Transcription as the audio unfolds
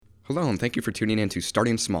Hello, and thank you for tuning in to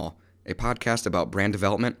Starting Small, a podcast about brand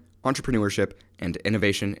development, entrepreneurship, and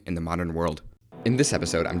innovation in the modern world. In this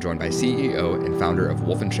episode, I'm joined by CEO and founder of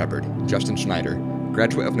Wolf & Shepherd, Justin Schneider.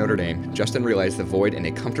 Graduate of Notre Dame, Justin realized the void in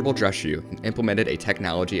a comfortable dress shoe and implemented a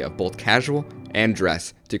technology of both casual and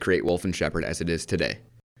dress to create Wolf & Shepherd as it is today.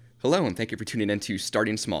 Hello, and thank you for tuning in to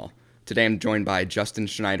Starting Small. Today, I'm joined by Justin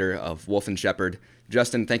Schneider of Wolf & Shepherd.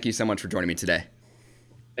 Justin, thank you so much for joining me today.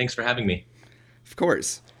 Thanks for having me. Of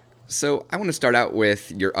course. So I want to start out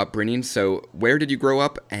with your upbringing. So where did you grow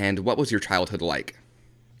up and what was your childhood like?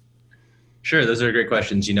 Sure, those are great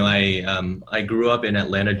questions. I grew up in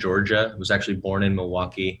Atlanta, Georgia. I was actually born in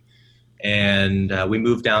Milwaukee. And we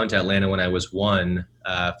moved down to Atlanta when I was one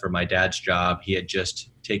for my dad's job. He had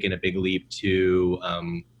just taken a big leap to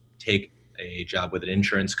take a job with an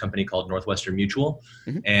insurance company called Northwestern Mutual.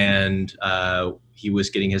 Mm-hmm. And he was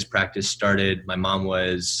getting his practice started. My mom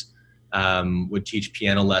would teach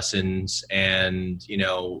piano lessons, and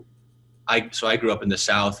I grew up in the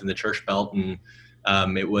South in the Church Belt, and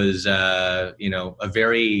it was a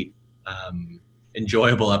very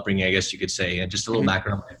enjoyable upbringing, I guess you could say. And just a little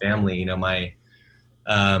background on my family.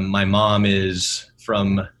 My mom is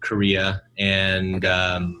from Korea, and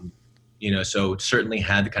so certainly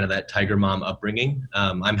had kind of that Tiger Mom upbringing.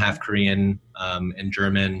 I'm half Korean and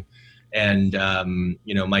German. And,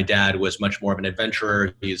 my dad was much more of an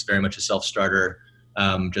adventurer. He's very much a self-starter,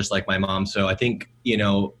 just like my mom. So I think,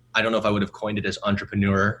 I don't know if I would have coined it as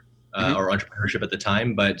entrepreneur or entrepreneurship at the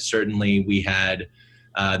time, but certainly we had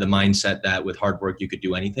the mindset that with hard work, you could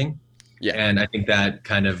do anything. Yeah. And I think that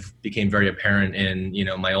kind of became very apparent in,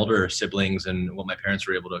 my older siblings and what my parents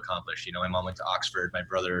were able to accomplish. My mom went to Oxford. My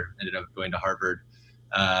brother ended up going to Harvard.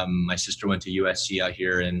 My sister went to USC out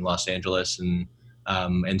here in Los Angeles. And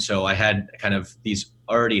so I had kind of these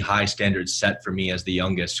already high standards set for me as the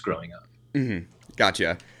youngest growing up. Mm-hmm.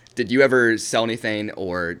 Gotcha. Did you ever sell anything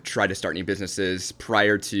or try to start any businesses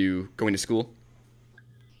prior to going to school?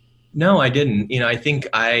 No, I didn't. I think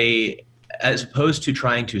as opposed to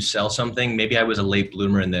trying to sell something, maybe I was a late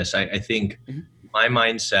bloomer in this. I think my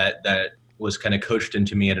mindset that was kind of coached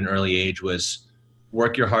into me at an early age was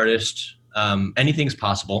work your hardest. Anything's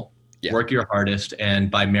possible. Yeah. Work your hardest, and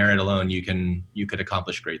by merit alone, you could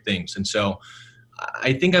accomplish great things. And so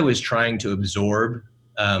I think I was trying to absorb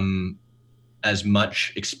as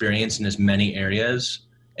much experience in as many areas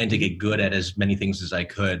and to get good at as many things as I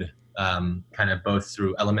could, kind of both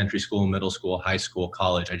through elementary school, middle school, high school,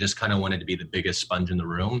 college. I just kind of wanted to be the biggest sponge in the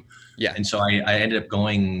room. Yeah. And so I ended up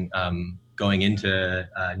going into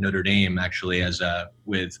Notre Dame actually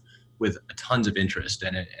with tons of interest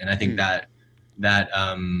in it. And I think that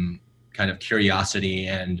kind of curiosity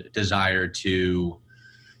and desire to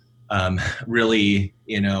really,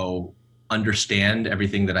 understand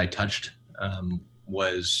everything that I touched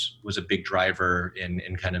was a big driver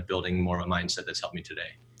in kind of building more of a mindset that's helped me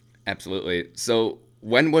today. Absolutely. So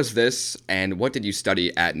when was this, and what did you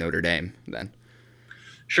study at Notre Dame then?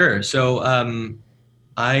 Sure. So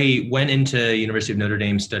I went into University of Notre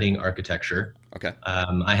Dame studying architecture. Okay.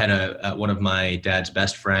 I had one of my dad's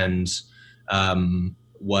best friends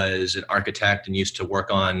was an architect and used to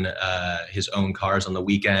work on his own cars on the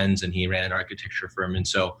weekends, and he ran an architecture firm. And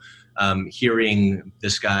so hearing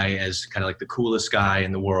this guy as kind of like the coolest guy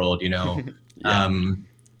in the world, yeah.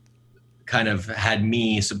 Kind of had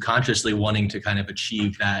me subconsciously wanting to kind of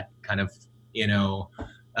achieve that kind of,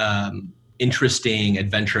 interesting,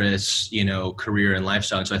 adventurous, career and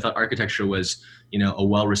lifestyle. And so I thought architecture was, a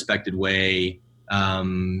well-respected way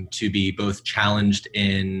to be both challenged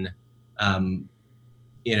in,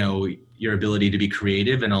 your ability to be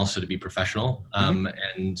creative and also to be professional.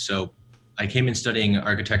 And so I came in studying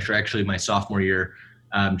architecture actually my sophomore year,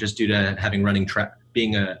 just due to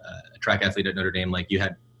being a track athlete at Notre Dame. Like, you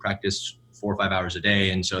had practice 4 or 5 hours a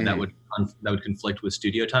day. And so that would conflict with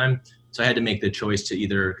studio time. So I had to make the choice to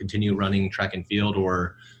either continue running track and field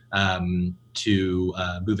or to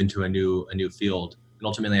move into a new field. And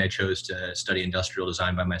ultimately I chose to study industrial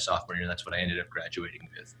design by my sophomore year. That's what I ended up graduating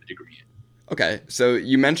with a degree in. Okay. So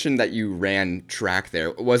you mentioned that you ran track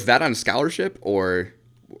there. Was that on scholarship, or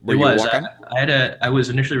were you walking? I was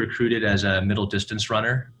initially recruited as a middle distance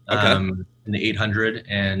runner in the 800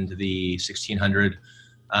 and the 1600.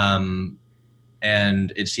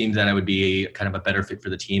 And it seemed that I would be kind of a better fit for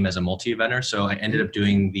the team as a multi-eventer. So I ended up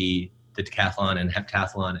doing the decathlon and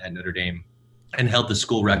heptathlon at Notre Dame and held the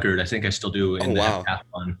school record. I think I still do in the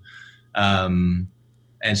heptathlon.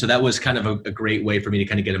 And so that was kind of a great way for me to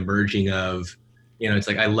kind of get a merging of, it's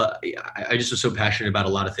like I just was so passionate about a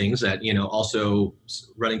lot of things that, also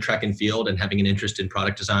running track and field and having an interest in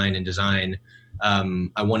product design and design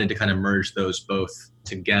I wanted to kind of merge those both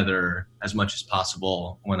together as much as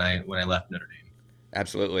possible when I left Notre Dame.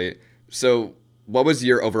 Absolutely. So what was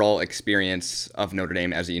your overall experience of Notre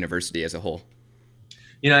Dame as a university as a whole?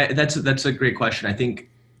 That's a great question. I think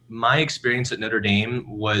my experience at Notre Dame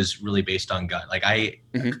was really based on gut. Like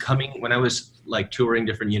when I was like touring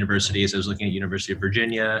different universities, I was looking at University of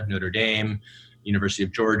Virginia, Notre Dame, University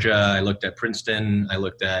of Georgia. I looked at Princeton. I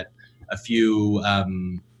looked at a few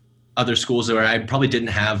other schools where I probably didn't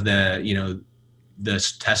have the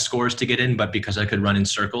test scores to get in, but because I could run in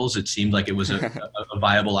circles, it seemed like it was a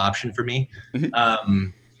viable option for me.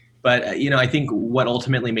 But I think what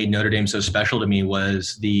ultimately made Notre Dame so special to me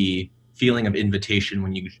was the feeling of invitation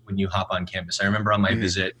when you hop on campus. I remember on my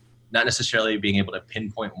visit, not necessarily being able to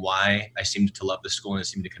pinpoint why I seemed to love the school and it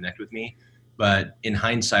seemed to connect with me, but in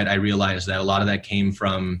hindsight, I realized that a lot of that came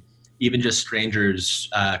from even just strangers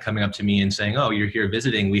coming up to me and saying, "Oh, you're here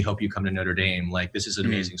visiting. We hope you come to Notre Dame. Like, this is an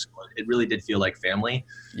amazing school." It really did feel like family.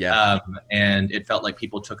 Yeah. And it felt like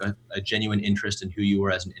people took a genuine interest in who you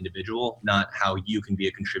were as an individual, not how you can be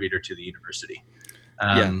a contributor to the university.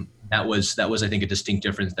 That was, I think, a distinct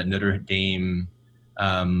difference that Notre Dame,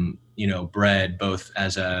 bred both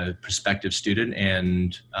as a prospective student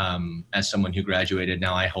and as someone who graduated.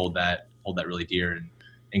 Now I hold that really dear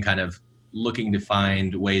and kind of looking to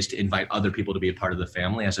find ways to invite other people to be a part of the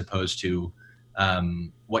family as opposed to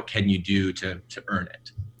what can you do to earn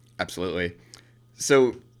it. Absolutely.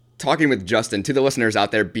 So talking with Justin, to the listeners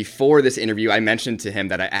out there, before this interview, I mentioned to him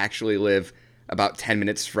that I actually live about 10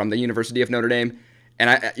 minutes from the University of Notre Dame.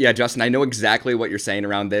 And Justin, I know exactly what you're saying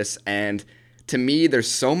around this. And to me, there's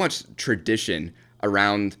so much tradition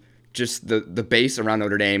around just the base around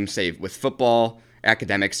Notre Dame, say with football,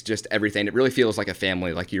 academics, just everything. It really feels like a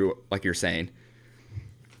family, like you're saying.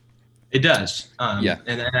 It does.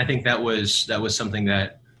 And I think that was something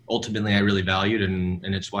that ultimately I really valued, and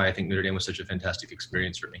it's why I think Notre Dame was such a fantastic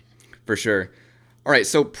experience for me. For sure. All right.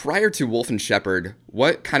 So prior to Wolf and Shepherd,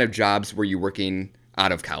 what kind of jobs were you working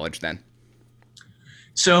out of college then?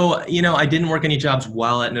 So, I didn't work any jobs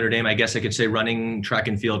while at Notre Dame. I guess I could say running track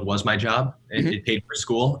and field was my job. It paid for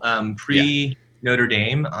school. Notre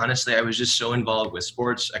Dame, honestly, I was just so involved with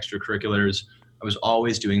sports, extracurriculars. I was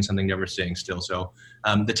always doing something, never staying still. So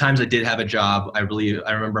the times I did have a job, I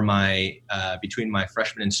remember between my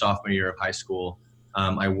freshman and sophomore year of high school,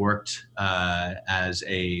 I worked as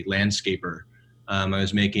a landscaper. I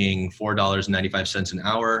was making $4.95 an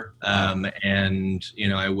hour. And,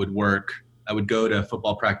 I would go to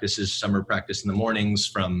football practices, summer practice in the mornings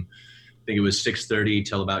from, I think it was 6:30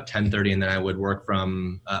 till about 10:30, and then I would work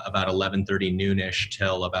from about 11:30 noonish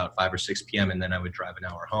till about 5 or 6 p.m., and then I would drive an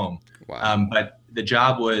hour home. Wow. But the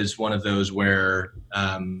job was one of those where,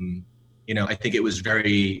 I think it was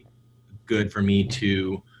very good for me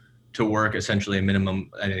to work essentially a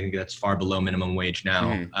minimum. I think that's far below minimum wage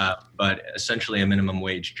now, but essentially a minimum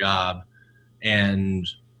wage job, and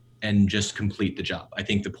just complete the job. I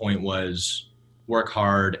think the point was work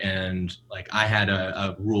hard, and like I had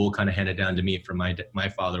a rule kind of handed down to me from my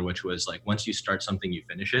father, which was like, once you start something, you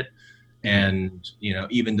finish it. And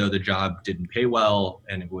even though the job didn't pay well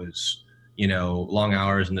and it was long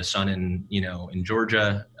hours in the sun in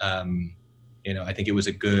Georgia, I think it was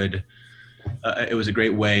a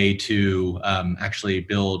great way to actually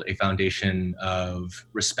build a foundation of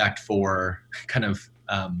respect for kind of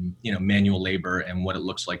manual labor and what it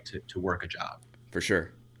looks like to work a job. For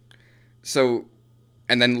sure. So,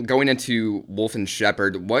 and then going into Wolf and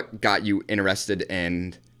Shepherd, what got you interested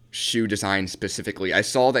in shoe design specifically? I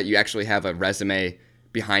saw that you actually have a resume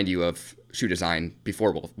behind you of shoe design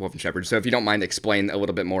before Wolf and Shepherd. So if you don't mind, explain a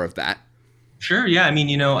little bit more of that. Sure. Yeah. I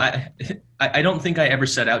mean, I don't think I ever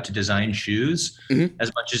set out to design shoes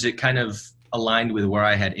as much as it kind of aligned with where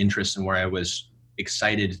I had interest and where I was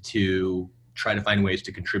excited to try to find ways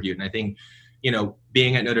to contribute. And I think,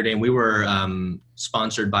 being at Notre Dame, we were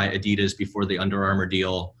sponsored by Adidas before the Under Armour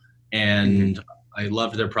deal, and I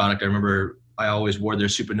loved their product. I remember I always wore their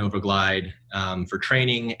Supernova Glide for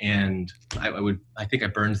training, and I think I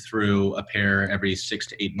burned through a pair every 6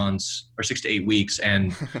 to 8 months or 6 to 8 weeks,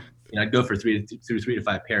 and I'd go for 3 to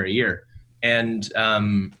 5 pair a year. And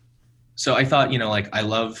so I thought,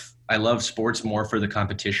 I love sports more for the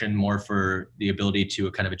competition, more for the ability to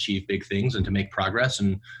kind of achieve big things and to make progress.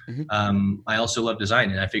 And I also love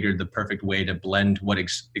design. And I figured the perfect way to blend what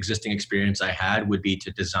existing experience I had would be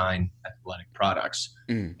to design athletic products.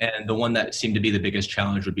 And the one that seemed to be the biggest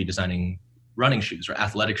challenge would be designing running shoes or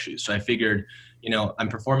athletic shoes. So I figured, I'm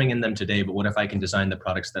performing in them today, but what if I can design the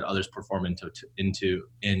products that others perform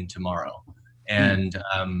in tomorrow? And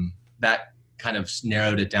that kind of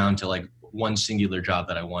narrowed it down to like, one singular job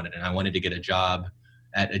that I wanted, and I wanted to get a job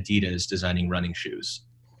at Adidas designing running shoes.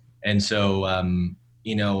 And so,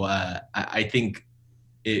 I think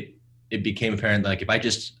it became apparent, like, if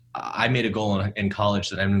I made a goal in college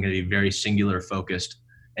that I'm going to be very singular focused,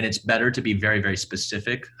 and it's better to be very, very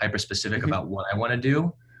specific, hyper specific about what I want to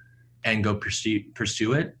do and go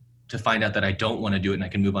pursue it, to find out that I don't want to do it and I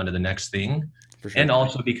can move on to the next thing. For sure. And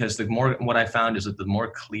also because what I found is that the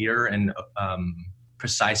more clear and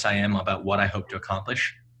precise I am about what I hope to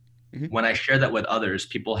accomplish, when I share that with others,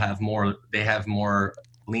 people have more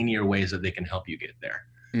linear ways that they can help you get there.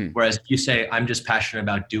 Whereas if you say, I'm just passionate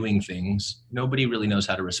about doing things, nobody really knows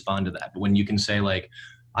how to respond to that. But when you can say, like,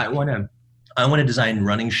 I want to design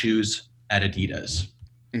running shoes at Adidas,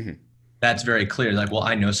 that's very clear. Like, well,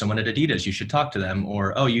 I know someone at Adidas, you should talk to them.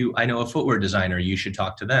 Or, I know a footwear designer, you should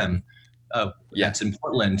talk to them. That's in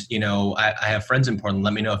Portland. I have friends in Portland.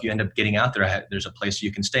 Let me know if you end up getting out there. There's a place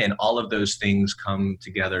you can stay. And all of those things come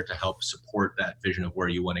together to help support that vision of where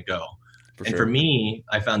you want to go. For me,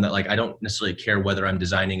 I found that, like, I don't necessarily care whether I'm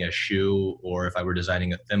designing a shoe or if I were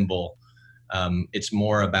designing a thimble. It's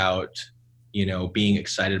more about, being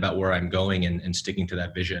excited about where I'm going and sticking to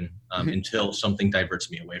that vision until something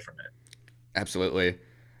diverts me away from it. Absolutely.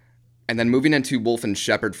 And then moving into Wolf &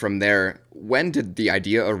 Shepherd from there, when did the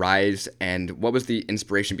idea arise and what was the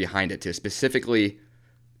inspiration behind it to specifically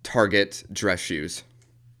target dress shoes?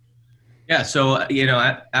 Yeah, so,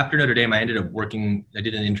 after Notre Dame, I did an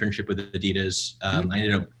internship with Adidas. I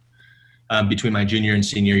ended up, between my junior and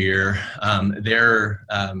senior year, their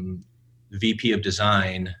VP of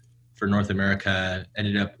design for North America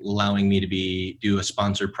ended up allowing me to do a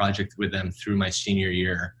sponsored project with them through my senior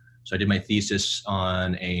year. So I did my thesis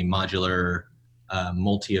on a modular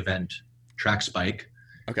multi-event track spike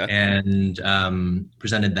and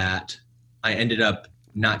presented that. I ended up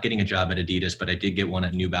not getting a job at Adidas, but I did get one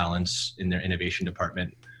at New Balance in their innovation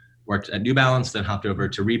department. Worked at New Balance, then hopped over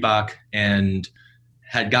to Reebok and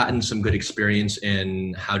had gotten some good experience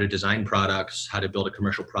in how to design products, how to build a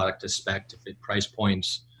commercial product to spec to fit price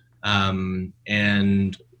points. And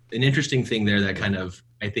an interesting thing there that kind of,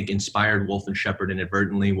 I think, inspired Wolf & Shepherd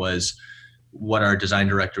inadvertently was what our design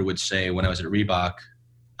director would say when I was at Reebok,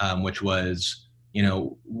 which was,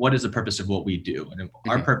 what is the purpose of what we do? And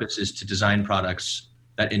our purpose is to design products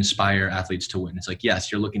that inspire athletes to win. It's like,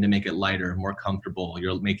 yes, you're looking to make it lighter, more comfortable.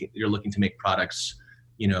 You're looking to make products,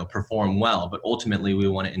 perform well, but ultimately we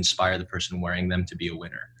want to inspire the person wearing them to be a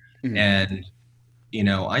winner. And,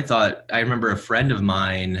 I remember a friend of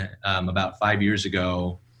mine about 5 years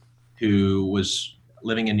ago who was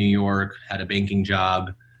living in New York, had a banking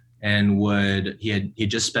job, and he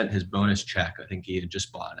just spent his bonus check. I think he had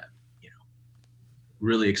just bought a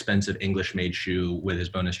really expensive English made shoe with his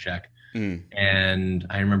bonus check. And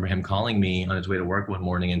I remember him calling me on his way to work one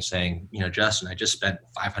morning and saying, Justin, I just spent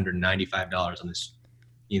 $595 on this,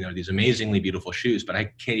 these amazingly beautiful shoes, but I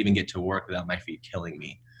can't even get to work without my feet killing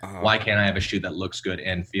me. Why can't I have a shoe that looks good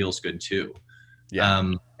and feels good too?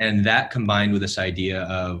 Yeah. And that combined with this idea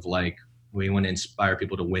of, like, we want to inspire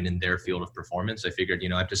people to win in their field of performance. I figured,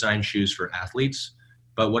 I've designed shoes for athletes,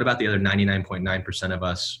 but what about the other 99.9% of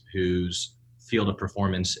us whose field of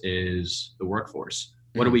performance is the workforce?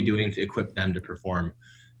 What are we doing to equip them to perform?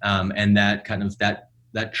 And that kind of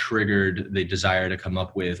that triggered the desire to come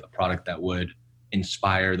up with a product that would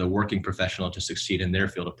inspire the working professional to succeed in their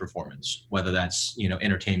field of performance, whether that's,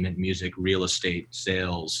 entertainment, music, real estate,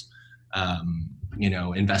 sales,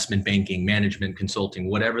 investment banking, management, consulting,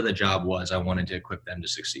 whatever the job was, I wanted to equip them to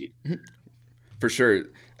succeed. For sure.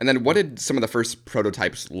 And then what did some of the first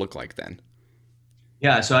prototypes look like then?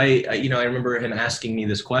 Yeah, so I remember him asking me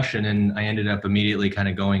this question, and I ended up immediately kind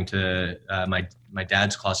of going to my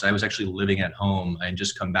dad's class. I was actually living at home. I had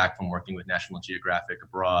just come back from working with National Geographic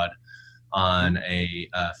abroad on a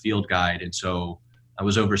field guide, and so I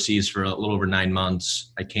was overseas for a little over 9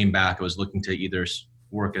 months. I came back. I was looking to either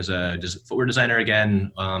work as a footwear designer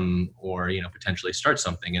again, or potentially start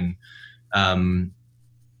something. And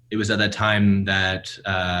it was at that time that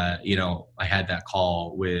I had that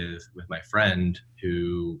call with my friend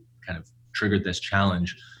who kind of triggered this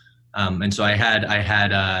challenge. And so I had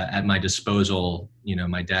at my disposal,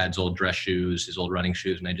 my dad's old dress shoes, his old running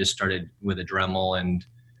shoes, and I just started with a Dremel and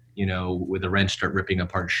with a wrench start ripping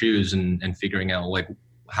apart shoes and figuring out, like,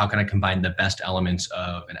 how can I combine the best elements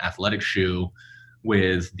of an athletic shoe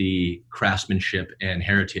with the craftsmanship and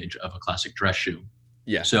heritage of a classic dress shoe.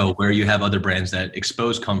 Yeah. So where you have other brands that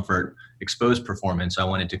expose comfort, expose performance, I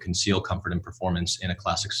wanted to conceal comfort and performance in a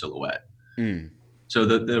classic silhouette. So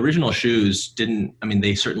the original shoes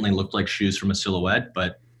they certainly looked like shoes from a silhouette,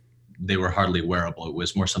 but they were hardly wearable. It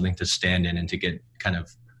was more something to stand in and to get kind of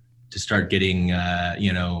start getting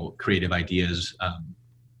creative ideas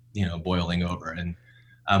boiling over. And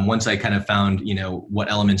once I kind of found what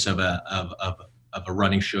elements of a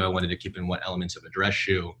running shoe I wanted to keep and what elements of a dress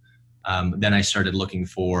shoe, then I started looking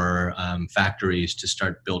for factories to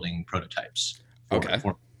start building prototypes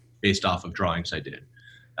for based off of drawings I did.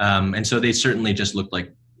 And so they certainly just looked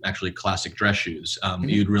like actually classic dress shoes.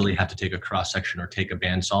 You'd really have to take a cross section or take a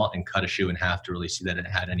bandsaw and cut a shoe in half to really see that it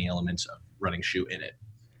had any elements of running shoe in it.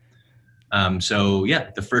 So yeah,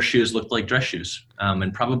 the first shoes looked like dress shoes,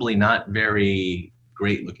 and probably not very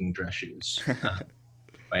great looking dress shoes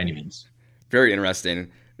by any means. Very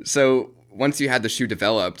interesting. So once you had the shoe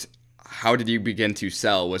developed, how did you begin to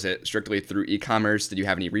sell? Was it strictly through e-commerce? Did you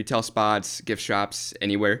have any retail spots, gift shops,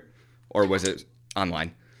 anywhere? Or was it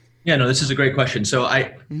online? Yeah, no, this is a great question. So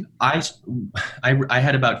I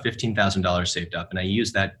had about $15,000 saved up, and I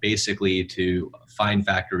used that basically to find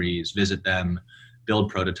factories, visit them,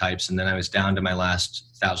 build prototypes, and then I was down to my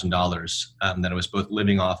last $1,000 that I was both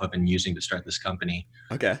living off of and using to start this company.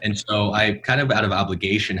 Okay. And so I kind of out of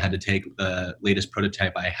obligation had to take the latest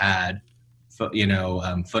prototype I had,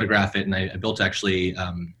 photograph it, and I built actually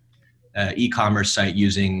e-commerce site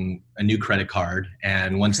using a new credit card.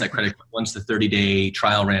 And once the 30-day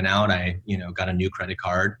trial ran out, I got a new credit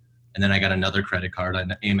card, and then I got another credit card.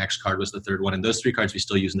 An Amex card was the third one, and those 3 cards we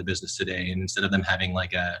still use in the business today. And instead of them having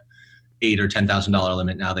like a $8,000 or $10,000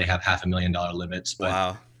 limit, now they have $500,000 limits. But,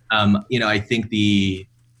 wow. I think the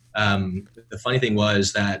funny thing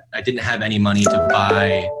was that I didn't have any money to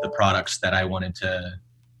buy the products that I wanted to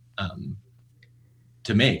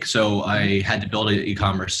make. So I had to build an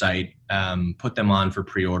e-commerce site, put them on for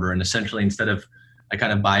pre-order, and essentially I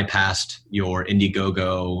kind of bypassed your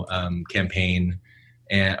Indiegogo campaign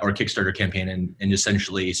or Kickstarter campaign and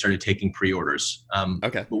essentially started taking pre-orders.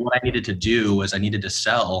 Okay. But what I needed to do was I needed to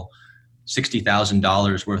sell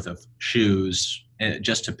 $60,000 worth of shoes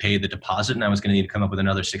just to pay the deposit, and I was going to need to come up with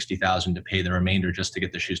another $60,000 to pay the remainder just to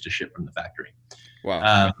get the shoes to ship from the factory.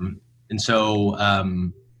 Wow. And so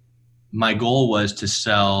my goal was to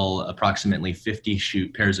sell approximately 50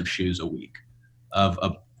 pairs of shoes a week of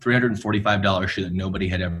a $345 shoe that nobody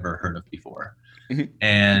had ever heard of before. Mm-hmm.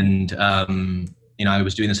 And, I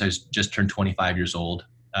was doing this, I was just turned 25 years old.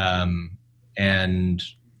 And,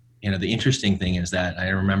 the interesting thing is that I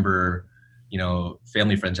remember,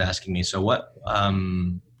 family friends asking me, so what are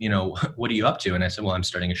you up to? And I said, well, I'm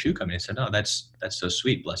starting a shoe company. I said, oh, that's so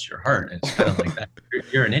sweet. Bless your heart. And it's kind of like that.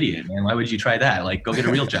 You're an idiot, man. Why would you try that? Like, go get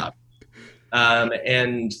a real job.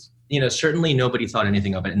 And certainly nobody thought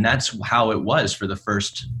anything of it. And that's how it was for the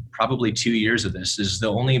first probably 2 years of this. Is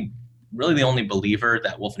the only believer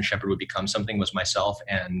that Wolf and Shepherd would become something was myself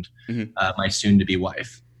and my soon-to-be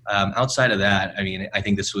wife. Outside of that, I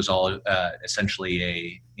think this was all essentially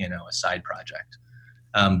a side project.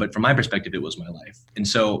 But from my perspective, it was my life. And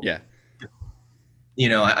so, yeah,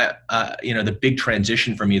 the big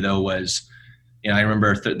transition for me though was, I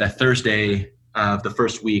remember that Thursday of the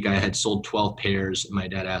first week I had sold 12 pairs. And my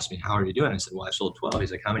dad asked me, how are you doing? I said, well, I sold 12.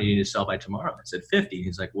 He's like, how many do you need to sell by tomorrow? I said, 50.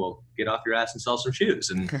 He's like, well, get off your ass and sell some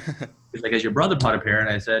shoes. And he's like, has your brother bought a pair? And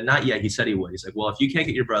I said, not yet. He said he would. He's like, well, if you can't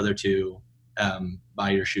get your brother to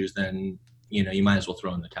buy your shoes, then, you might as well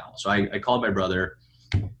throw in the towel. So I called my brother.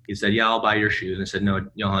 He said, yeah, I'll buy your shoes. And I said, no,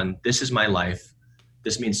 Johan, this is my life.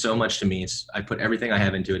 This means so much to me. I put everything I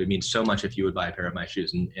have into it. It means so much if you would buy a pair of my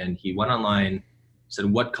shoes. And he went online, said,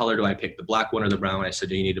 what color do I pick, the black one or the brown one? I said,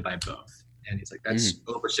 you need to buy both. And he's like, that's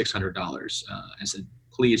over $600. I said,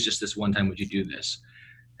 please, just this one time, would you do this?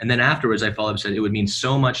 And then afterwards, I followed up and said, it would mean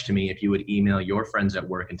so much to me if you would email your friends at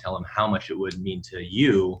work and tell them how much it would mean to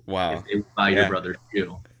you if they would buy your brother's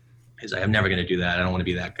shoe. He's like, I'm never going to do that. I don't want to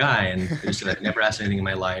be that guy. And I just said, I've never asked anything in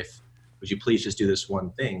my life. Would you please just do this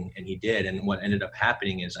one thing? And he did. And what ended up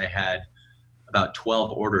happening is I had about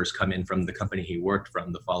 12 orders come in from the company he worked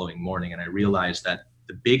from the following morning. And I realized that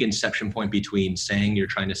the big inception point between saying you're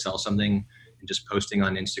trying to sell something and just posting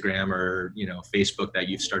on Instagram or, Facebook that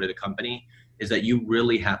you've started a company is that you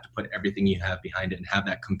really have to put everything you have behind it and have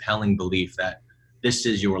that compelling belief that this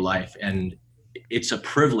is your life. And it's a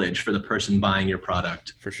privilege for the person buying your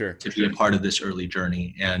product for sure to be a part of this early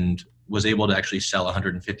journey, and was able to actually sell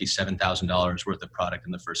 $157,000 worth of product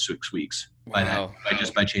in the first 6 weeks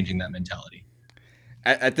by changing that mentality.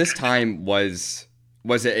 At this time, was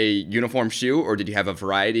it a uniform shoe, or did you have a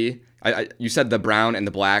variety? You said the brown and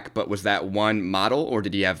the black, but was that one model, or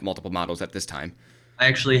did you have multiple models at this time? I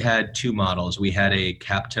actually had 2 models. We had a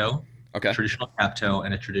cap toe, traditional cap toe,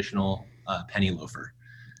 and a traditional penny loafer.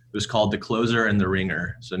 It was called the closer and the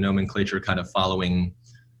ringer. So nomenclature kind of following,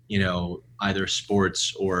 either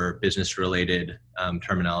sports or business related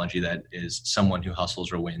terminology that is someone who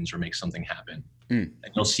hustles or wins or makes something happen. And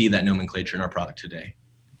you'll see that nomenclature in our product today.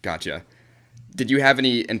 Gotcha. Did you have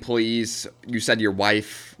any employees? You said your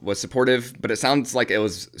wife was supportive, but it sounds like it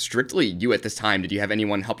was strictly you at this time. Did you have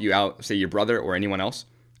anyone help you out, say your brother or anyone else?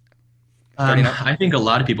 I think a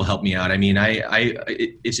lot of people helped me out. I mean,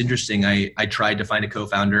 it's interesting. I tried to find a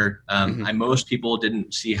co-founder. Most people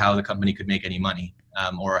didn't see how the company could make any money,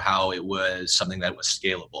 or how it was something that was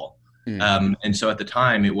scalable. And so at the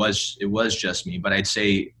time it was just me, but I'd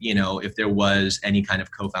say, if there was any kind of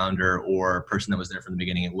co-founder or person that was there from the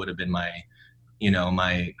beginning, it would have been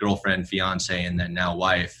my girlfriend, fiance, and then now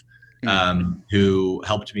wife, who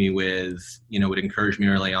helped me with, would encourage me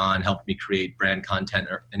early on, helped me create brand content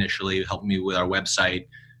initially, helped me with our website.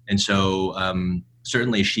 And so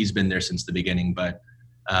certainly she's been there since the beginning, but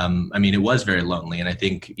it was very lonely. And I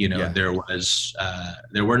think,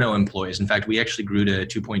 there were no employees. In fact, we actually grew to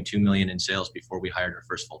 2.2 million in sales before we hired our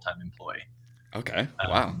first full-time employee. Okay.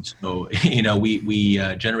 Wow. So, we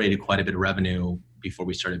generated quite a bit of revenue before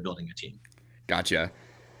we started building a team. Gotcha.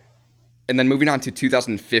 And then moving on to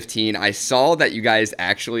 2015, I saw that you guys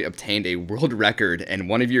actually obtained a world record in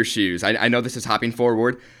one of your shoes. I know this is hopping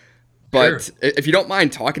forward, but Sure. If you don't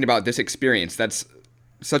mind talking about this experience, that's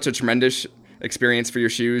such a tremendous experience for your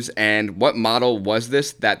shoes. And what model was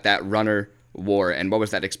this that runner wore, and what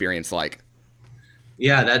was that experience like?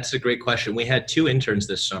 Yeah, that's a great question. We had 2 interns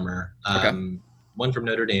this summer. Okay. One from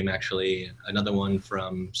Notre Dame, actually, another one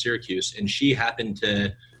from Syracuse, and she happened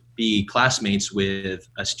to be classmates with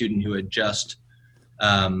a student who had just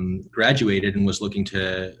graduated and was looking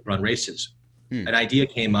to run races. An idea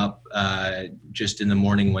came up just in the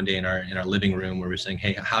morning one day in our living room, where we were saying,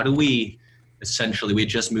 hey, how do we essentially, we had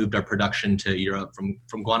just moved our production to Europe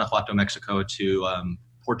from Guanajuato, Mexico to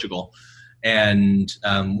Portugal. And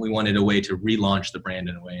we wanted a way to relaunch the brand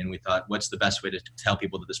in a way. And we thought, what's the best way to tell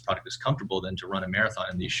people that this product is comfortable than to run a marathon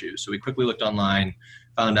in these shoes? So we quickly looked online,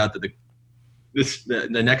 found out that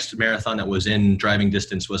the next marathon that was in driving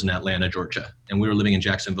distance was in Atlanta, Georgia. And we were living in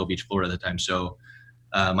Jacksonville Beach, Florida at the time. So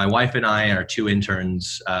my wife and I, our 2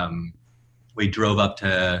 interns, we drove up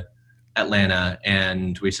to Atlanta,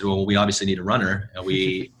 and we said, well, we obviously need a runner.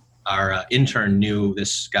 And our intern knew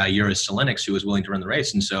this guy, Uris Selenix, who was willing to run the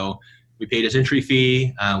race. And so we paid his entry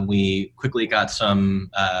fee. We quickly got some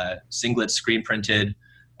singlets screen printed,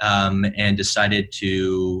 and decided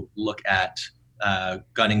to look at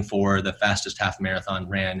gunning for the fastest half marathon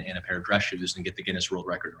ran in a pair of dress shoes and get the Guinness World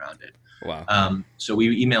Record around it. Wow. So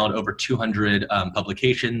we emailed over 200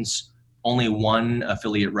 publications. Only one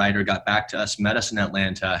affiliate writer got back to us, met us in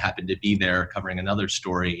Atlanta, happened to be there covering another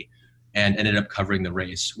story, and ended up covering the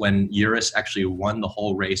race. When Uris actually won the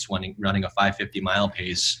whole race, running a 5:50 mile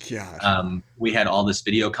pace, we had all this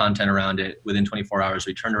video content around it. Within 24 hours,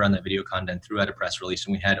 we turned around that video content, threw out a press release,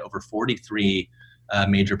 and we had over 43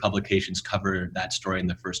 major publications cover that story in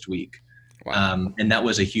the first week. Wow. And that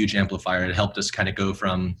was a huge amplifier. It helped us kind of go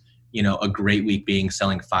from, a great week being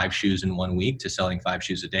selling 5 shoes in 1 week to selling 5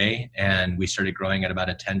 shoes a day. And we started growing at about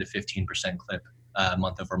a 10 to 15% clip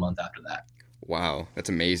month over month after that. Wow, that's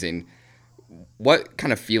amazing. What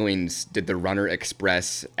kind of feelings did the runner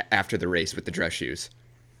express after the race with the dress shoes?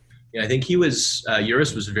 Yeah, I think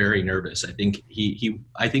Uris was very nervous. I think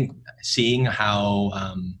I think seeing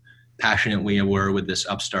how passionate we were with this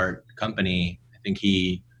upstart company, I think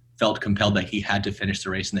he felt compelled that he had to finish the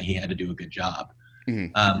race and that he had to do a good job.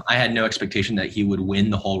 Mm-hmm. I had no expectation that he would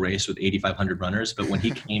win the whole race with 8,500 runners, but when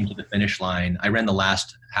he came to the finish line, I ran the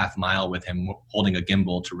last half mile with him holding a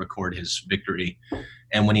gimbal to record his victory.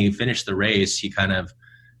 And when he finished the race, he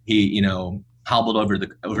hobbled over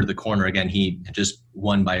the corner again. He just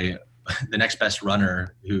won by the next best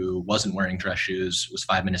runner, who wasn't wearing dress shoes, was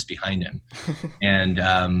 5 minutes behind him. And,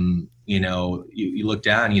 you look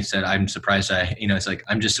down and he said, I'm surprised. It's like,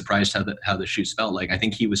 I'm just surprised how the shoes felt. Like, I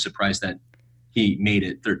think he was surprised that he made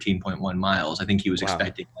it 13.1 miles. I think he was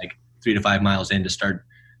expecting like 3 to 5 miles in to start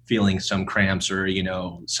feeling some cramps or,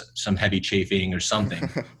 some heavy chafing or something.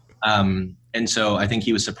 And so I think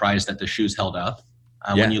he was surprised that the shoes held up.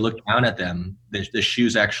 When you look down at them, the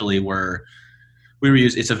shoes actually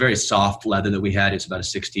it's a very soft leather that we had. It's about a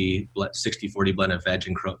 60-40 blend of veg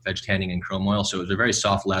tanning and chrome oil. So it was a very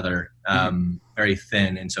soft leather, very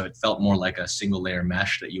thin. And so it felt more like a single layer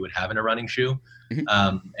mesh that you would have in a running shoe.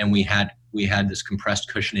 Mm-hmm. And we had this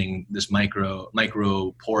compressed cushioning, this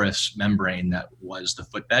micro porous membrane that was the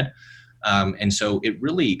footbed. And so it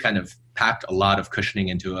really kind of packed a lot of cushioning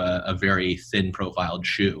into a very thin profiled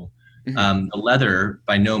shoe. Hmm. The leather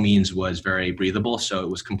by no means was very breathable, so it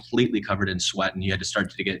was completely covered in sweat, and you had to start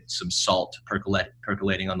to get some salt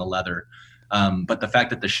percolating on the leather. But the fact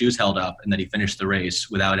that the shoes held up and that he finished the race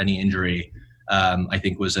without any injury, I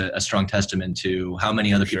think was a strong testament to how many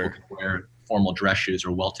For other people sure. can wear formal dress shoes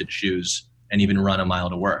or welted shoes and even run a mile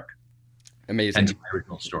to work. Hence Amazing. my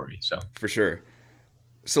original story. So. For sure.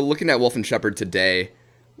 So looking at Wolf and Shepherd today,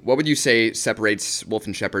 what would you say separates Wolf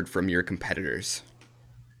and Shepherd from your competitors?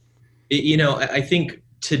 I think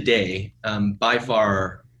today, by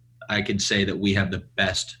far, I could say that we have the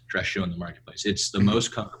best dress shoe in the marketplace. It's the Hmm.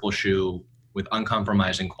 most comfortable shoe with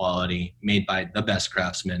uncompromising quality, made by the best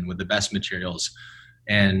craftsmen with the best materials.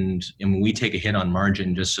 And we take a hit on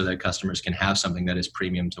margin just so that customers can have something that is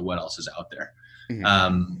premium to what else is out there. Hmm.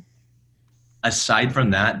 Um, Aside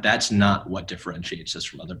from that, that's not what differentiates us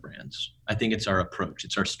from other brands. I think it's our approach,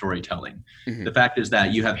 it's our storytelling. Hmm. The fact is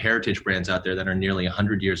that you have heritage brands out there that are nearly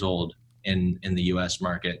 100 years old in the US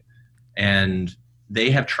market, and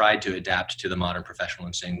they have tried to adapt to the modern professional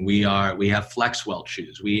and saying we have flex welt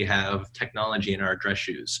shoes, we have technology in our dress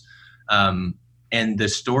shoes, and the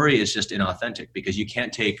story is just inauthentic because you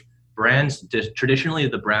can't take brands. Traditionally,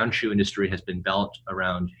 the brown shoe industry has been built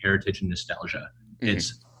around heritage and nostalgia. Hmm.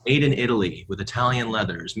 It's made in Italy with Italian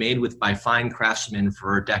leathers, made by fine craftsmen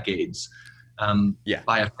for decades, Yeah.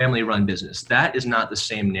 by a family-run business. That is not the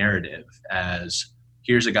same narrative as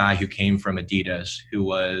here's a guy who came from Adidas, who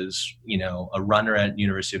was, a runner at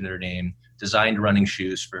University of Notre Dame, designed running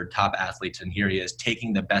shoes for top athletes, and here he is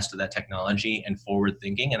taking the best of that technology and forward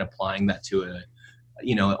thinking and applying that to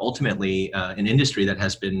ultimately an industry that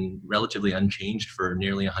has been relatively unchanged for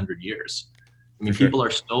nearly 100 years. I For mean, sure. people are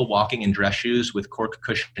still walking in dress shoes with cork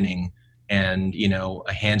cushioning and,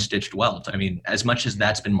 a hand stitched welt. I mean, as much as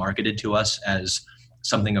that's been marketed to us as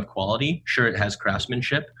something of quality, sure, it has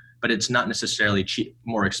craftsmanship, but it's not necessarily cheap,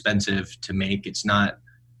 more expensive to make. It's not,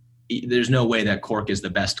 there's no way that cork is the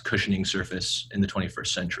best cushioning surface in the 21st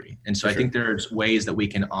century. And so For I sure. think there's ways that we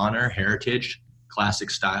can honor heritage, classic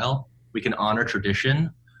style, we can honor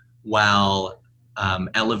tradition while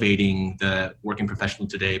elevating the working professional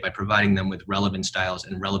today by providing them with relevant styles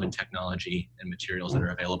and relevant technology and materials that are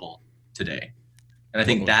available today. And I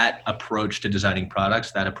think Totally. that approach to designing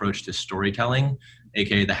products, that approach to storytelling,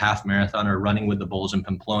 aka the half marathoner running with the bulls in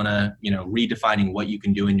Pamplona, redefining what you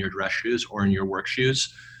can do in your dress shoes or in your work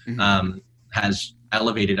shoes, Hmm. um, has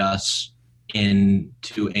elevated us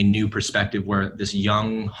into a new perspective where this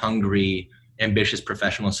young, hungry, ambitious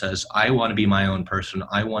professional says, I want to be my own person.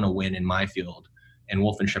 I want to win in my field. And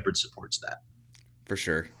Wolf and Shepherd supports that. For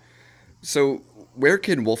sure. So where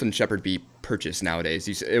can Wolf and Shepherd be purchased nowadays?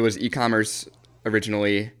 It was e-commerce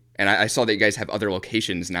originally, and I saw that you guys have other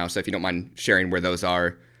locations now. So if you don't mind sharing where those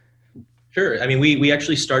are. Sure. I mean, we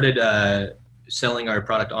actually started selling our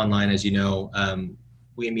product online, as you know.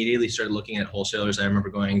 We immediately started looking at wholesalers. I remember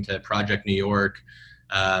going to Project New York,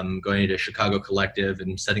 going to Chicago Collective,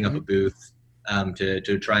 and setting up a Hmm. booth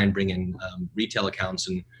to try and bring in retail accounts.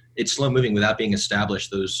 And it's slow moving without being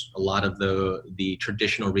established. A lot of the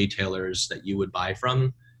traditional retailers that you would buy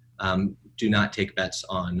from do not take bets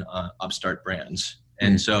on upstart brands,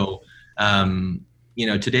 and Hmm. so.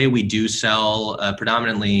 Today we do sell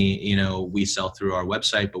predominantly, we sell through our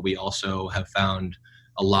website, but we also have found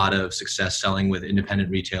a lot of success selling with independent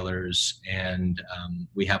retailers, and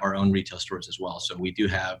we have our own retail stores as well. So we do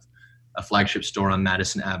have a flagship store on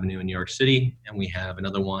Madison Avenue in New York City, and we have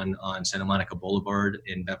another one on Santa Monica Boulevard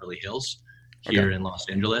in Beverly Hills Okay. here in Los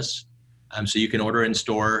Angeles. So you can order in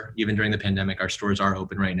store even during the pandemic. Our stores are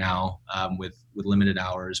open right now with limited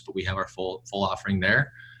hours, but we have our full offering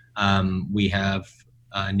there. We have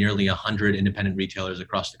nearly 100 independent retailers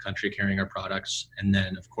across the country carrying our products. And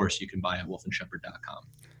then, of course, you can buy at wolfandshepherd.com.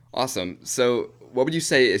 Awesome. So what would you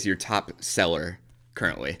say is your top seller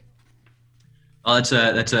currently? Oh,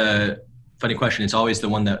 that's a funny question. It's always the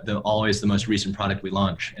one always the most recent product we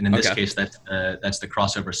launch, and in this Okay. case, that's the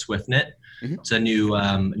crossover SwiftKnit. Hmm. It's a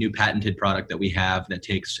new patented product that we have that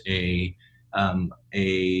takes a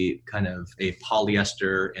kind of a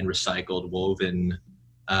polyester and recycled woven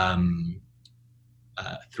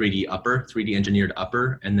 3D engineered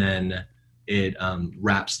upper, and then it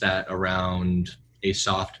wraps that around a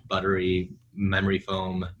soft, buttery memory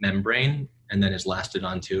foam membrane, and then is lasted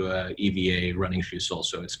onto a EVA running shoe sole.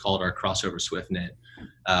 So it's called our crossover SwiftKnit,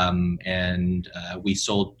 and we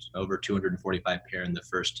sold over 245 pair in the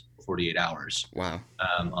first 48 hours Wow.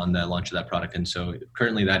 on the launch of that product. And so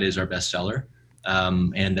currently that is our best seller.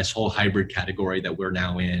 And this whole hybrid category that we're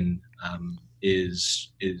now in is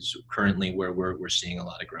currently where we're seeing a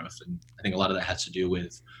lot of growth. And I think a lot of that has to do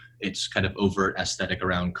with its kind of overt aesthetic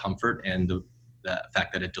around comfort and the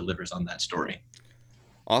fact that it delivers on that story.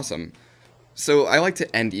 Awesome. So I like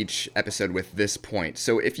to end each episode with this point.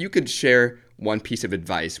 So if you could share one piece of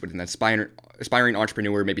advice with an aspiring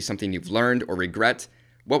entrepreneur, maybe something you've learned or regret,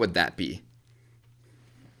 what would that be?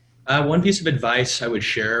 One piece of advice I would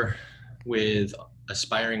share with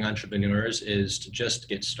aspiring entrepreneurs is to just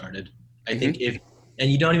get started. I think and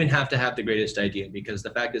you don't even have to have the greatest idea, because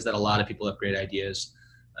the fact is that a lot of people have great ideas.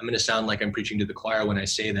 I'm going to sound like I'm preaching to the choir when I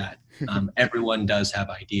say that. Everyone does have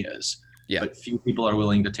ideas, but few people are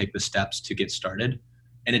willing to take the steps to get started.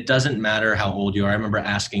 And it doesn't matter how old you are. I remember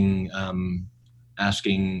asking a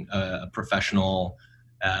professional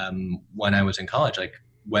when I was in college, like,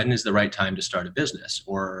 when is the right time to start a business,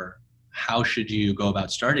 or how should you go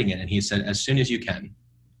about starting it? And he said, as soon as you can.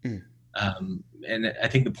 And I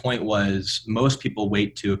think the point was, most people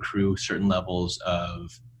wait to accrue certain levels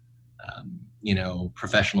of,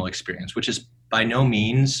 professional experience, which is by no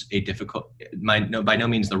means by no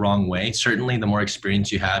means the wrong way. Certainly, the more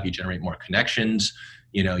experience you have, you generate more connections.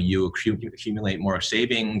 You accumulate more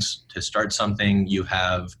savings to start something. You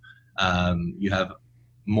have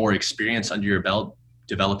more experience under your belt,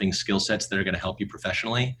 developing skill sets that are going to help you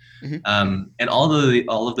professionally. And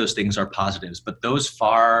all of those things are positives, but those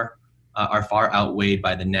are far outweighed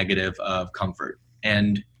by the negative of comfort.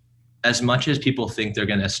 And as much as people think they're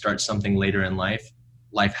going to start something later in life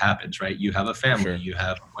happens, right? You have a family, sure. You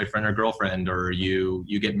have a boyfriend or girlfriend, or you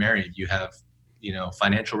get married, you have,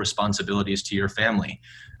 financial responsibilities to your family.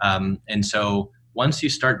 And so once you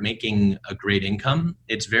start making a great income,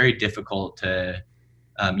 it's very difficult to,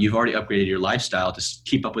 you've already upgraded your lifestyle to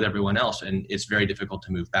keep up with everyone else, and it's very difficult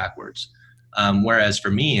to move backwards. Whereas for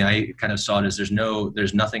me, I kind of saw it as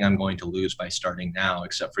there's nothing I'm going to lose by starting now,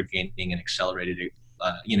 except for gaining an accelerate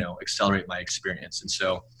my experience. And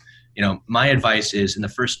so, my advice is, in the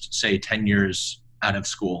first, say, 10 years out of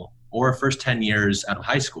school, or first 10 years out of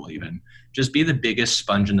high school even, just be the biggest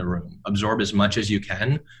sponge in the room. Absorb as much as you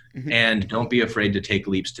can, and don't be afraid to take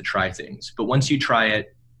leaps to try things. But once you try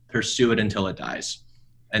it, pursue it until it dies.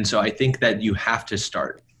 And so I think that you have to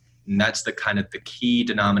start. And that's the key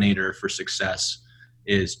denominator for success,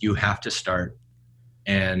 is you have to start.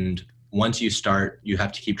 And once you start, you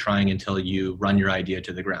have to keep trying until you run your idea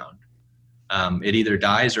to the ground. It either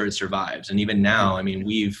dies or it survives. And even now, I mean,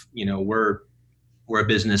 we're a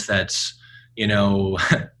business that's, we've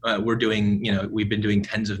been doing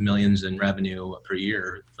tens of millions in revenue per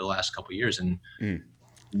year for the last couple of years. And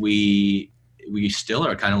we still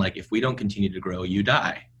are kind of like, if we don't continue to grow, you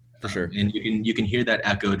die. For sure. And you can hear that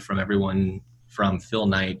echoed from everyone from Phil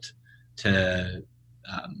Knight to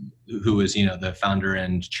who is, the founder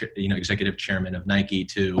and executive chairman of Nike,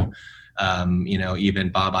 to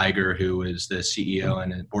even Bob Iger, who is the CEO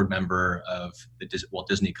and a board member of the Walt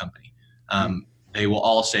Disney Company. They will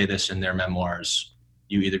all say this in their memoirs: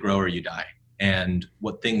 you either grow or you die. And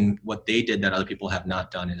what they did that other people have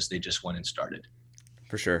not done is they just went and started.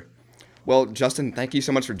 For sure. Well, Justin, thank you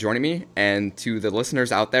so much for joining me. And to the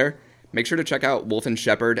listeners out there, make sure to check out Wolf &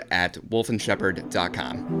 Shepherd at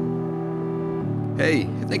wolfandshepherd.com. Hey,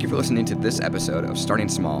 thank you for listening to this episode of Starting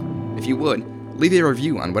Small. If you would, leave a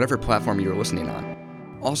review on whatever platform you're listening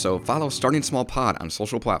on. Also, follow Starting Small Pod on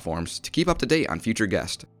social platforms to keep up to date on future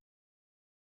guests.